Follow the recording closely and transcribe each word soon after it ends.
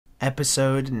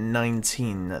Episode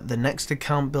 19. The next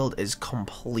account build is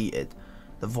completed.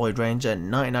 The Void Ranger,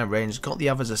 99 range, got the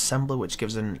others assembler which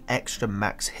gives an extra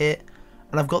max hit,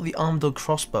 and I've got the armadyl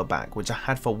crossbow back which I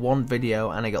had for one video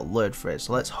and I got lured for it,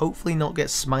 so let's hopefully not get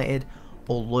smited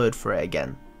or lured for it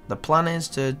again. The plan is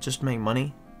to just make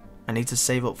money. I need to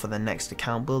save up for the next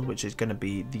account build which is going to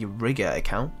be the rigger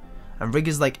account, and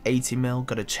rigger's like 80 mil,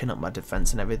 got to chin up my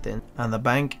defense and everything, and the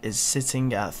bank is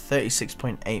sitting at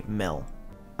 36.8 mil.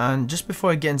 And just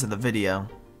before I get into the video,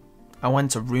 I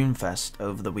went to Runefest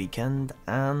over the weekend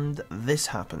and this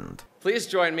happened. Please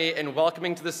join me in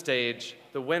welcoming to the stage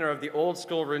the winner of the Old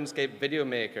School Runescape Video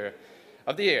Maker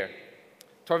of the Year,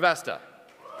 Torvesta.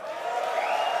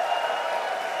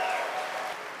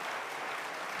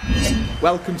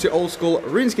 Welcome to Old School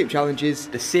RuneScape Challenges,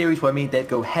 the series where me and Dave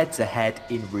go head to head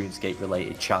in RuneScape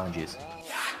related challenges.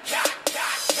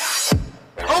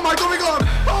 Oh my god, we got him!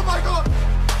 Oh my god!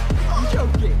 You're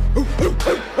joking!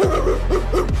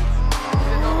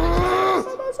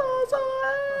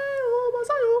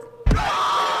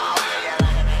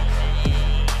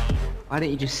 Why don't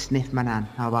you just sniff my nan?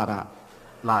 How about that?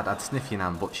 Lad, I'd sniff your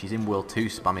nan, but she's in World 2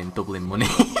 spamming doubling money.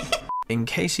 In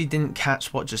case you didn't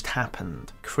catch what just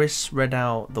happened, Chris read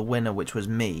out the winner, which was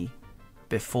me,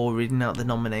 before reading out the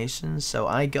nominations, so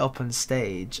I got up on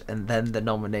stage and then the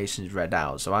nominations read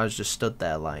out, so I was just stood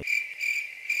there like...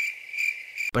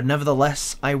 But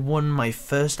nevertheless, I won my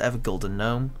first ever Golden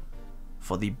Gnome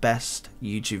for the best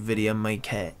YouTube video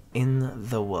maker in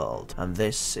the world, and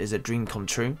this is a dream come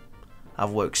true.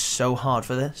 I've worked so hard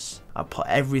for this, I've put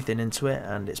everything into it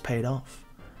and it's paid off.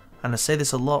 And I say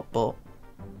this a lot, but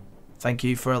thank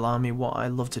you for allowing me what I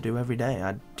love to do every day.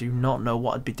 I do not know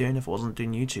what I'd be doing if I wasn't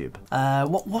doing YouTube.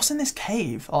 What's in this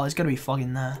cave? Oh, there's gotta be fog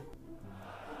in there.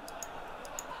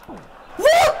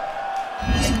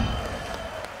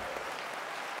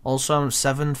 Also, I'm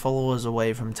 7 followers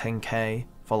away from 10k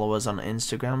followers on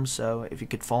Instagram, so if you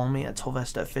could follow me at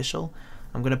Torvesta Official,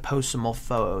 I'm going to post some more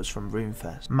photos from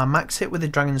Runefest. My max hit with the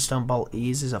Dragonstone Bolt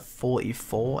Ease is a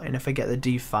 44, and if I get the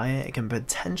D-Fire, it can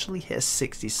potentially hit a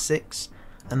 66.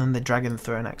 And then the Dragon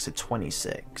Throne Axe at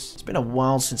 26. It's been a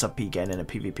while since I've peaked in a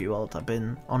PvP world. I've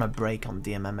been on a break on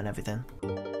DMM and everything.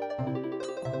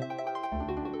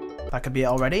 That could be it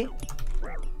already.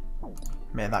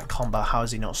 Man, that combo, how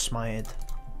is he not smited?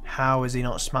 How is he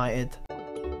not smited?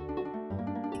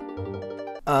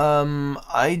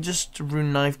 I just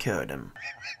rune knife killed him.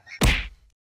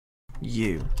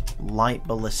 You, light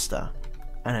ballista,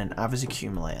 and an Avis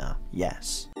accumulator.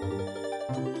 Yes.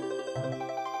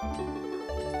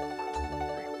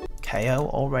 KO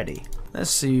already. Let's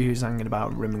see who's hanging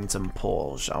about Rimington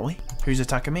Paul, shall we? Who's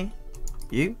attacking me?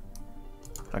 You?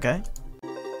 Okay.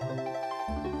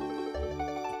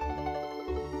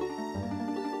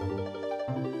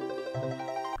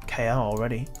 KO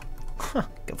already.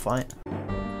 Good fight.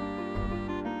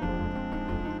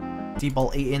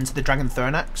 D-Bolt 8 into the Dragon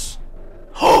Throne Axe.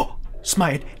 Oh!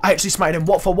 Smited! I actually smited him.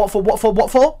 What for? What for? What for? What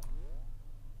for?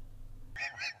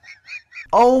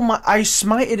 Oh my, I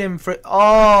smited him for,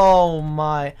 oh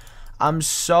my, I'm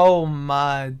so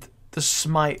mad. The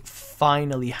smite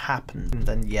finally happened. And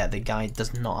then yeah, the guy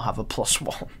does not have a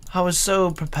 +1. I was so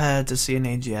prepared to see an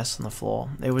AGS on the floor.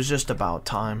 It was just about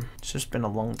time. It's just been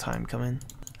a long time coming.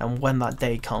 And when that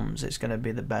day comes, it's going to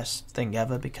be the best thing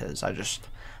ever because I just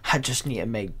need to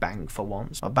make bang for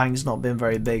once. My bang's not been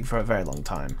very big for a very long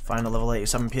time. Final level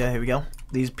 87 pure, here we go.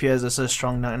 These pures are so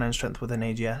strong, 99 strength with an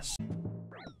AGS.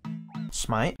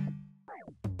 Smite.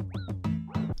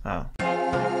 Oh.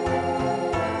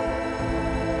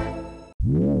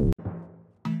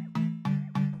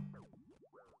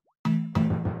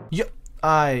 Yep.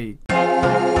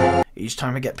 Each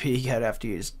time I get PK, I have to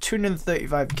use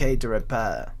 235k to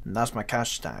repair. And that's my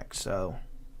cash stack, so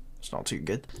it's not too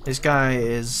good. This guy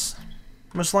is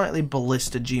most likely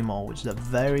ballista Gmaul, which is a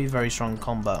very, very strong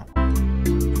combo.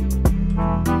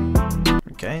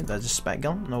 Okay, there's a spec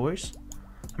gun, no worries.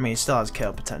 I mean, he still has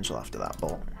KO potential after that,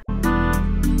 but...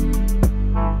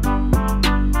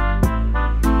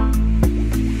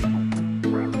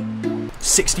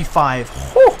 $65.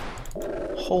 Whew!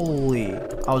 Holy.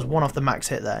 I was one off the max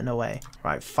hit there, no way.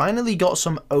 Right, finally got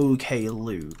some okay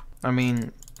loot. I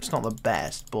mean, it's not the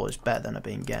best, but it's better than I've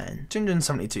been getting.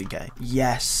 272k.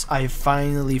 Yes, I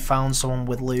finally found someone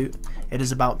with loot. It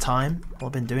is about time. All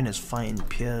I've been doing is fighting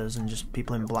pures and just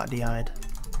people in black DI'd.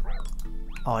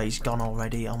 Oh, he's gone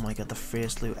already. Oh my god, the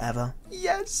freest loot ever.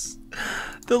 Yes!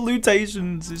 The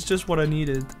lootations is just what I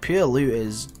needed. Pure loot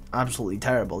is absolutely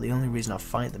terrible. The only reason I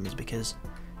fight them is because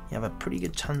you have a pretty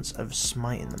good chance of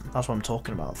smiting them. That's what I'm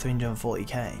talking about,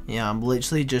 340k. Yeah, I'm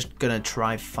literally just gonna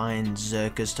try find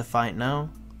Zerkers to fight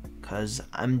now. because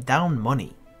I'm down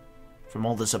money from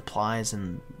all the supplies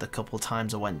and the couple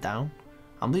times I went down.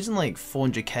 I'm losing like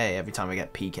 400k every time I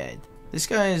get PK'd. This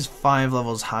guy is 5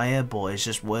 levels higher, but it's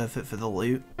just worth it for the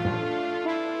loot.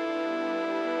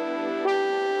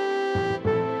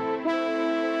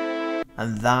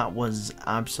 And that was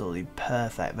absolutely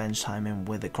perfect venge timing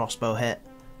with a crossbow hit.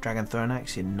 Dragon Throne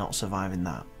Axe, you're not surviving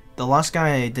that. The last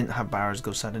guy didn't have barrows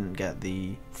go, so I didn't get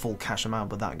the full cash amount,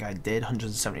 but that guy did.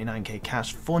 179k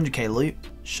cash, 400k loot.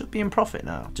 Should be in profit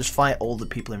now. Just fight all the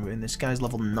people in Rune. This guy's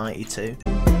level 92.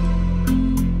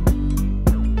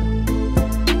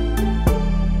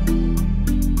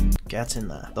 Get in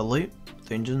there. The loot,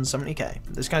 370k.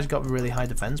 This guy's got really high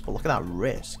defense, but look at that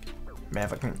risk. Man,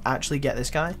 if I can actually get this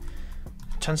guy,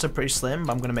 chances are pretty slim,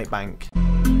 but I'm gonna make bank.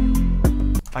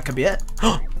 That could be it.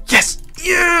 Yes!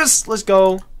 Yes! Let's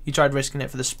go. He tried risking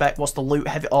it for the spec. What's the loot?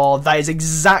 Heavy. Oh, that is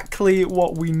exactly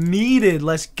what we needed.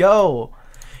 Let's go.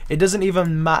 It doesn't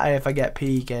even matter if I get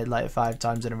PK'd like 5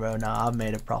 times in a row now. I've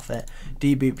made a profit.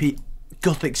 DBP.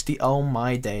 Gothic Steel. Oh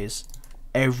my days.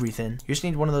 Everything. You just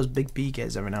need one of those big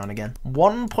PKs every now and again.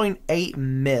 1.8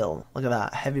 mil. Look at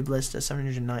that. Heavy Ballista,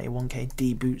 791k.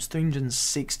 D boots,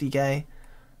 360k.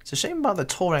 It's a shame about the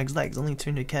Torag's legs, only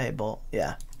 200k, but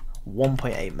yeah.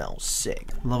 1.8 mil,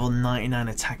 sick. Level 99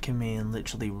 attacking me and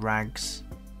literally rags.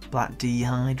 Black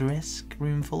D-hide risk,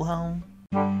 room full home.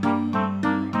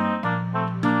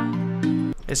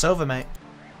 It's over, mate.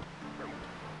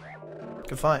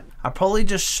 Good fight. I probably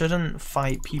just shouldn't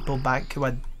fight people back who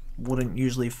I wouldn't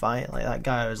usually fight. Like that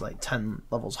guy was like 10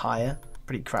 levels higher.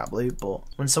 Pretty crap loot, but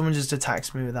when someone just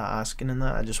attacks me without asking and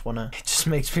that, it just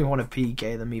makes me want to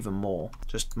PK them even more.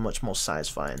 Just much more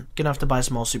satisfying. Gonna have to buy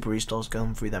some more super restores,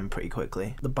 going through them pretty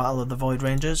quickly. The Battle of the Void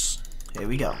Rangers, here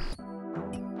we go.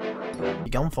 You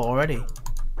gone for already?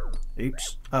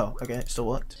 Oops. Oh, okay, it still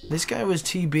worked. This guy was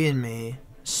TBing me,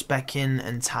 specking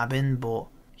and tabbing, but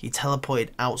he teleported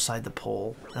outside the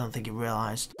pool. I don't think he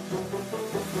realised.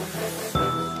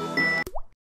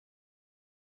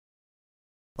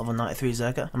 Level 93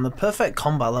 Zerker. I'm the perfect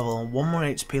combat level. 1 more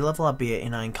HP level, I'd be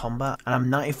 89 combat. And I'm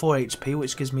 94 HP,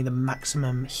 which gives me the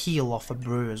maximum heal off a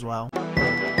brew as well. I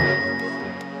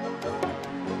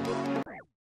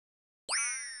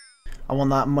want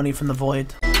that money from the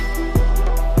void.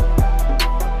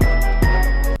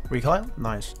 Recoil?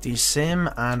 Nice. D-Sim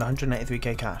and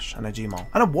 183k cash. And a Gmol.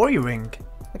 And a Warrior Ring.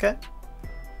 Okay.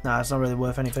 Nah, it's not really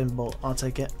worth anything, but I'll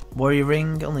take it. Warrior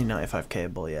Ring, only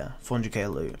 95k, but yeah,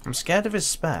 400k loot. I'm scared of his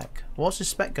spec. What's his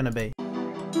spec gonna be?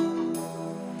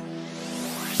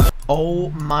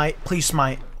 Oh my, please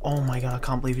smite. Oh my god, I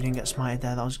can't believe he didn't get smited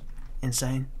there. That was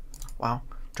insane. Wow.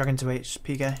 Dragon 2H,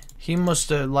 PK. He must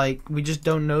have, like, we just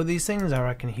don't know these things. I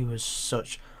reckon he was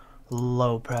such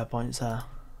low prayer points there.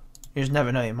 You just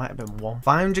never know, he might have been 1.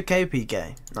 500k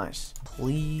PK. Nice.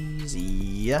 Please,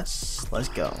 yes. Let's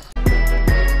go.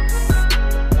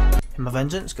 My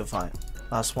vengeance, good fight.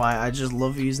 That's why I just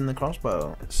love using the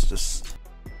crossbow. It's just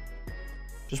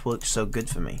works so good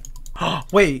for me.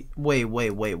 Wait. Did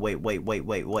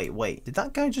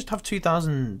that guy just have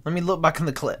 2,000? Let me look back in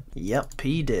the clip. Yep,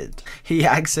 he did. He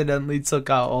accidentally took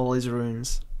out all his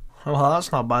runes. Well,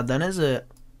 that's not bad then, is it?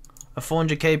 A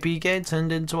 400k PK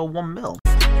turned into a 1 mil.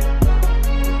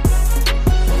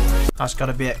 That's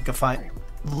gotta be it. Good fight.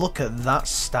 Look at that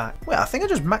stack. Wait, I think I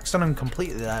just maxed on him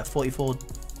completely there.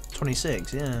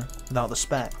 44.26, yeah, without the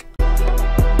spec.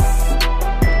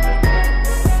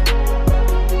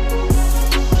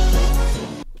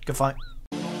 Good fight.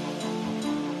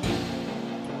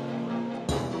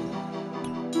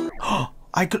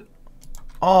 I could.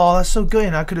 Oh, that's so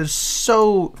good. I could have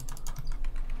so.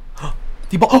 Oh!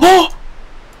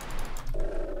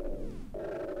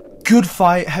 Good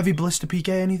fight. Heavy Ballista PK.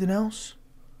 Anything else?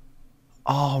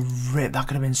 Oh, rip. That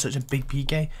could have been such a big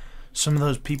PK. Some of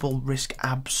those people risk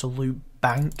absolute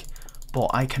bank, but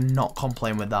I cannot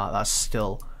complain with that. That's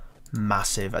still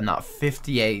massive. And that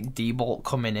 58 D-bolt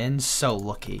coming in, so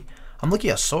lucky. I'm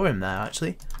lucky I saw him there,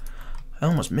 actually. I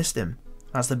almost missed him.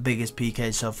 That's the biggest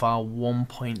PK so far,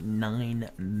 1.9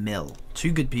 mil.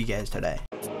 2 good PKs today.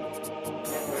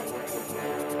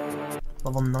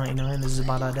 Level 99, this is a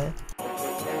bad idea.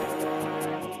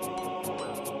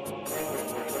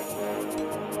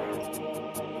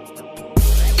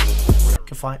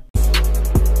 Good fight.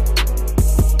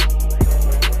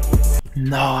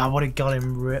 No, I would have got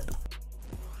him, rip.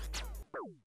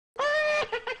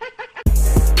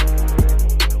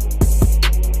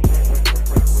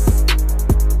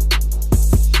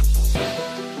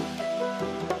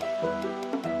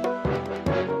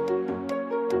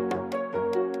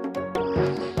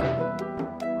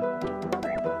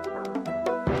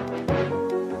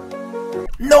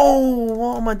 No, No!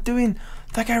 What am I doing?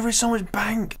 That guy raised so much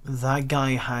bank. That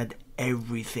guy had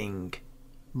everything.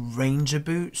 Ranger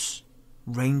boots,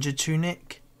 ranger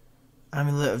tunic,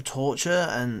 amulet of torture,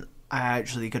 and I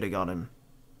actually could have got him.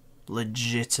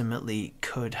 Legitimately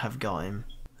could have got him.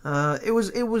 It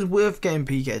was worth getting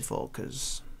PK'd for,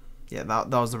 because yeah, that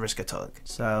was the risk I took.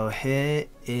 So here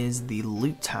is the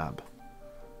loot tab.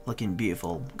 Looking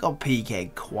beautiful. Got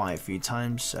PK'd quite a few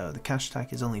times, so the cash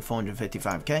stack is only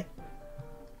 455k.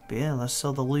 But yeah, let's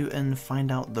sell the loot and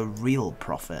find out the real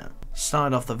profit.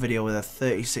 Started off the video with a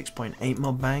 36.8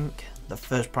 mil bank, the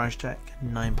first price check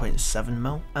 9.7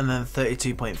 mil, and then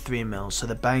 32.3 mil, so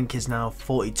the bank is now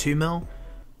 42 mil,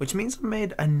 which means I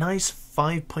made a nice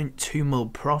 5.2 mil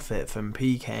profit from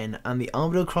PKing, and the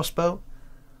armadyl crossbow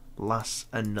lasts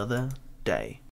another day.